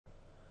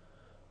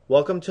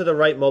Welcome to the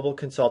Wright Mobile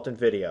Consultant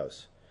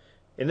videos.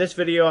 In this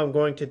video I'm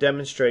going to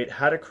demonstrate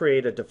how to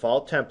create a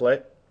default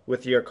template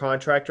with your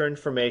contractor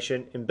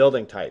information and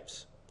building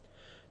types.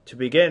 To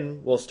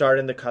begin, we'll start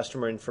in the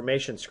customer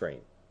information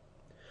screen.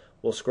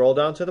 We'll scroll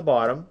down to the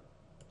bottom,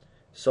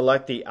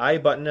 select the I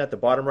button at the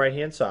bottom right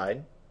hand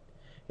side,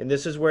 and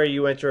this is where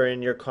you enter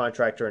in your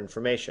contractor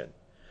information.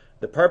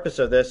 The purpose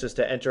of this is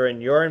to enter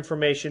in your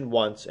information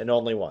once and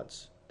only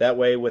once. That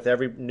way, with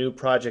every new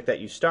project that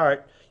you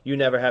start, you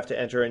never have to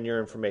enter in your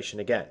information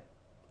again.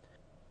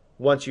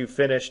 Once you've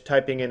finished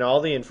typing in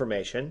all the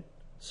information,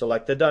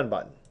 select the Done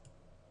button.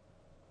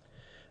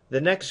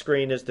 The next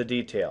screen is the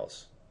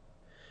details.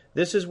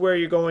 This is where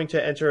you're going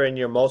to enter in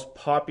your most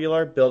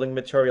popular building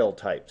material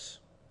types.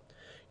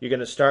 You're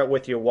going to start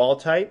with your wall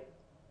type,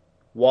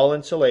 wall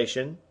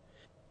insulation,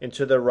 and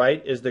to the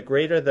right is the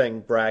greater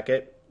than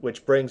bracket,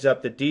 which brings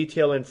up the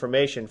detail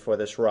information for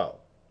this row.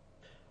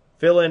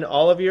 Fill in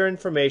all of your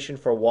information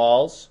for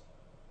walls,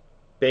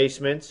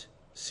 basements,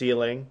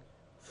 ceiling,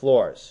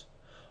 floors.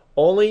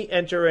 Only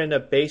enter in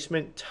a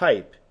basement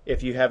type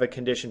if you have a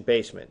conditioned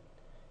basement.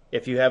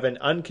 If you have an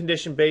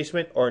unconditioned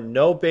basement or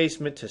no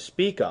basement to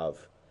speak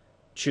of,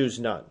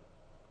 choose none.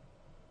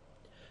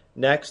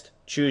 Next,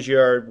 choose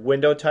your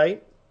window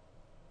type,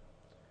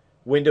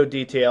 window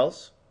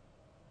details,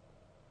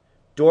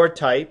 door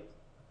type,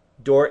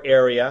 door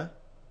area,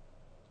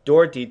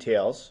 door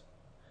details,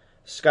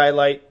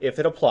 skylight if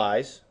it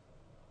applies.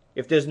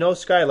 If there's no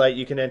skylight,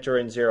 you can enter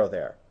in 0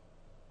 there.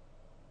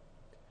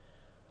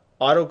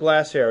 Auto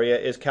glass area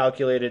is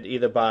calculated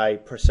either by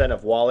percent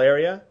of wall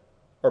area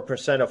or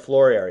percent of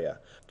floor area.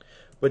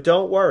 But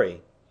don't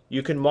worry,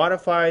 you can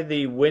modify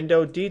the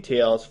window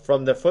details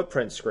from the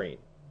footprint screen.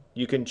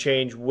 You can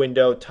change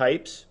window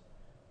types,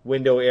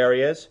 window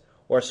areas,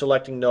 or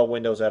selecting no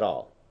windows at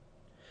all.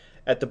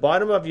 At the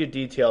bottom of your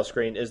detail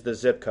screen is the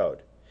zip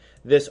code.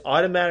 This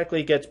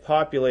automatically gets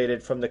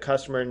populated from the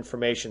customer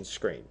information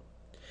screen.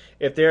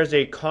 If there's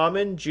a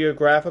common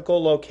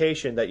geographical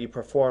location that you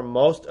perform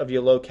most of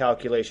your load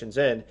calculations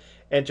in,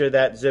 enter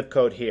that zip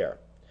code here.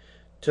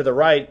 To the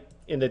right,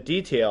 in the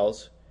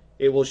details,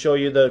 it will show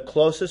you the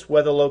closest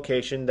weather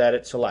location that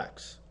it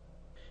selects.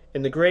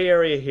 In the gray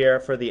area here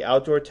for the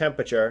outdoor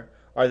temperature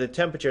are the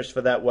temperatures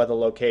for that weather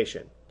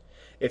location.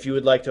 If you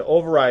would like to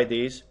override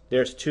these,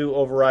 there's 2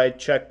 override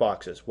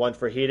checkboxes, one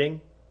for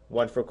heating,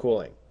 one for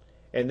cooling.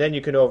 And then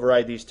you can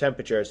override these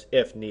temperatures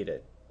if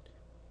needed.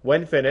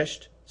 When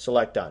finished,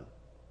 select Done.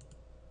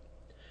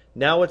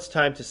 Now it's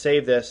time to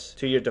save this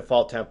to your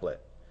default template.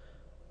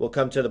 We'll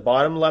come to the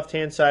bottom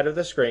left-hand side of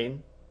the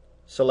screen,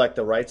 select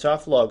the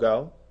Wrightsoft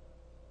logo,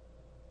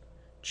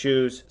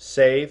 choose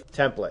Save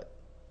Template.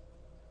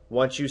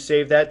 Once you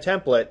save that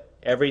template,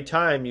 every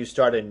time you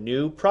start a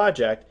new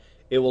project,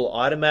 it will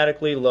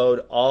automatically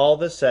load all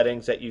the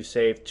settings that you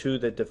saved to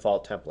the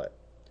default template.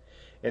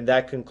 And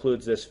that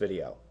concludes this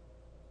video.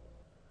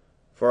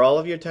 For all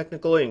of your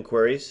technical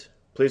inquiries,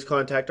 please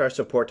contact our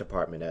support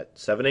department at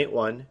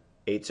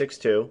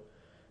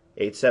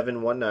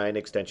 781-862-8719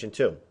 extension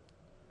 2.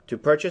 To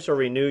purchase or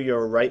renew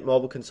your Wright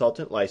Mobile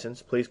Consultant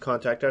license, please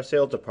contact our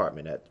sales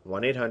department at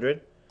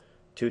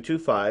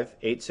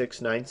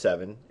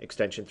 1-800-225-8697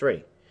 extension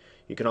 3.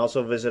 You can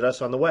also visit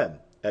us on the web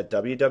at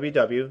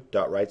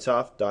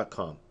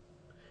www.wrightsoft.com.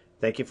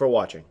 Thank you for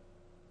watching.